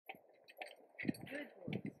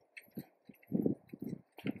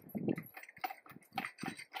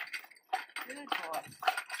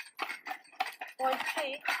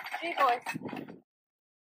Three boys.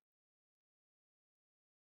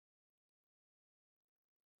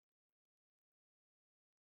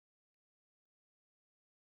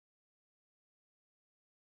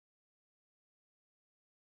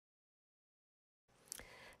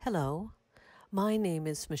 Hello, my name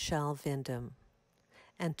is Michelle Vindham,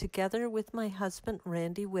 and together with my husband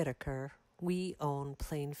Randy Whitaker, we own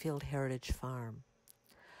Plainfield Heritage Farm.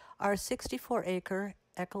 Our 64-acre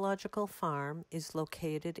ecological farm is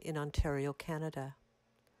located in Ontario, Canada.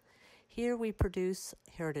 Here we produce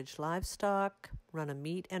heritage livestock, run a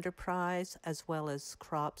meat enterprise, as well as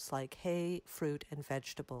crops like hay, fruit, and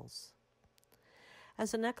vegetables.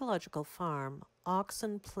 As an ecological farm,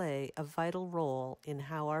 oxen play a vital role in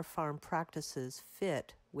how our farm practices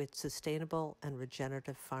fit with sustainable and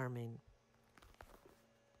regenerative farming.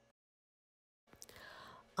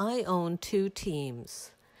 I own 2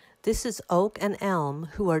 teams. This is Oak and Elm,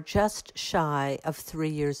 who are just shy of 3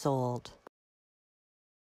 years old.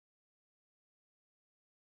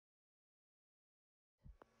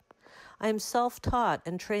 I am self-taught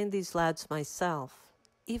and trained these lads myself.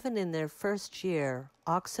 Even in their first year,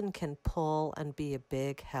 oxen can pull and be a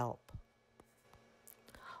big help.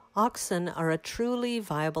 Oxen are a truly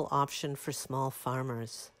viable option for small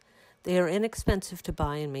farmers. They are inexpensive to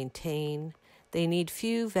buy and maintain. They need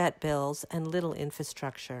few vet bills and little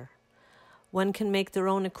infrastructure. One can make their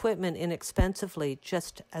own equipment inexpensively,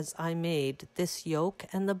 just as I made this yoke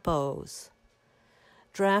and the bows.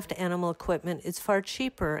 Draft animal equipment is far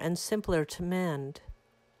cheaper and simpler to mend.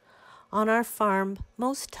 On our farm,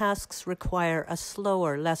 most tasks require a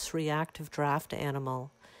slower, less reactive draft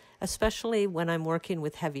animal, especially when I'm working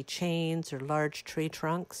with heavy chains or large tree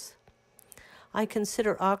trunks. I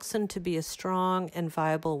consider oxen to be a strong and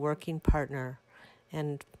viable working partner,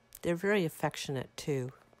 and they're very affectionate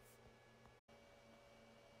too.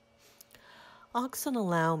 Oxen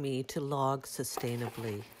allow me to log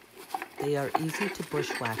sustainably. They are easy to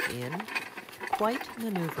bushwhack in, quite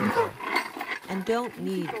maneuverable, and don't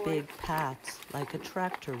need big paths like a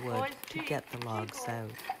tractor would to get the logs out.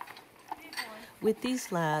 With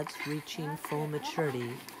these lads reaching full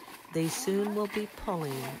maturity, they soon will be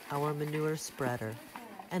pulling our manure spreader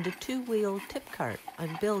and a 2-wheel tip cart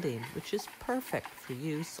I'm building, which is perfect for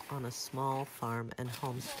use on a small farm and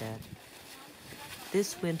homestead.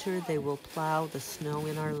 This winter they will plow the snow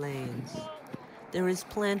in our lanes. There is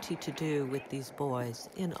plenty to do with these boys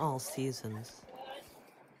in all seasons.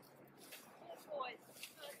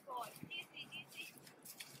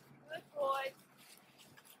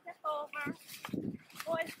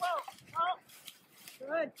 Boys, whoa. Oh,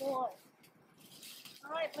 good boy. All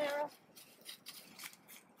right, Lara.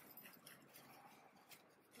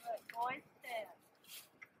 Good boy, stand.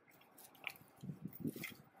 Good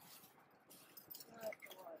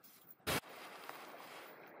boy.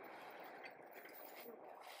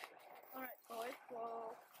 All right, boys,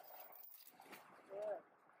 whoa. Good.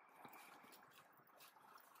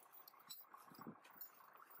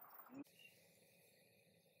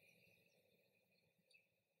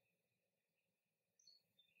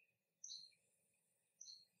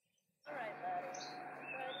 All right, Lara.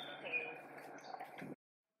 Try to behave.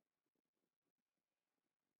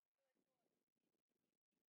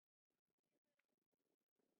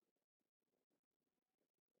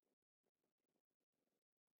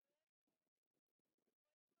 fine.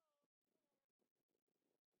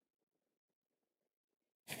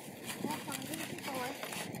 Easy, boy.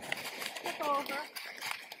 Flip over.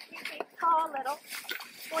 Easy. Call a little.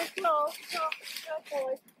 Boy, slow. Slow. Good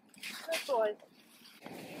boys. Good boys.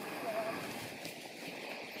 Good.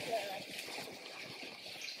 Good.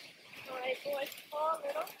 All right, boys. Call a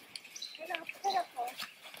little. Get up, boy.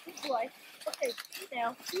 Good boy. Okay, sit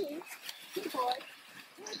down. Good boy. Good boy.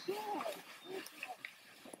 Good boy.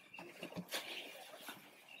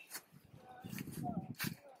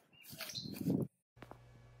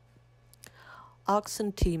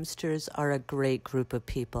 Oxen teamsters are a great group of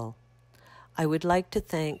people. I would like to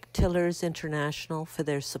thank Tillers International for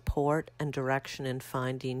their support and direction in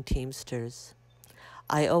finding teamsters.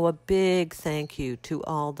 I owe a big thank you to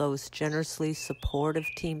all those generously supportive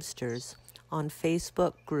teamsters on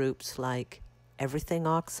Facebook groups like Everything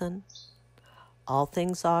Oxen, All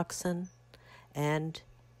Things Oxen, and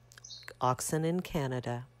Oxen in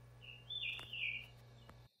Canada.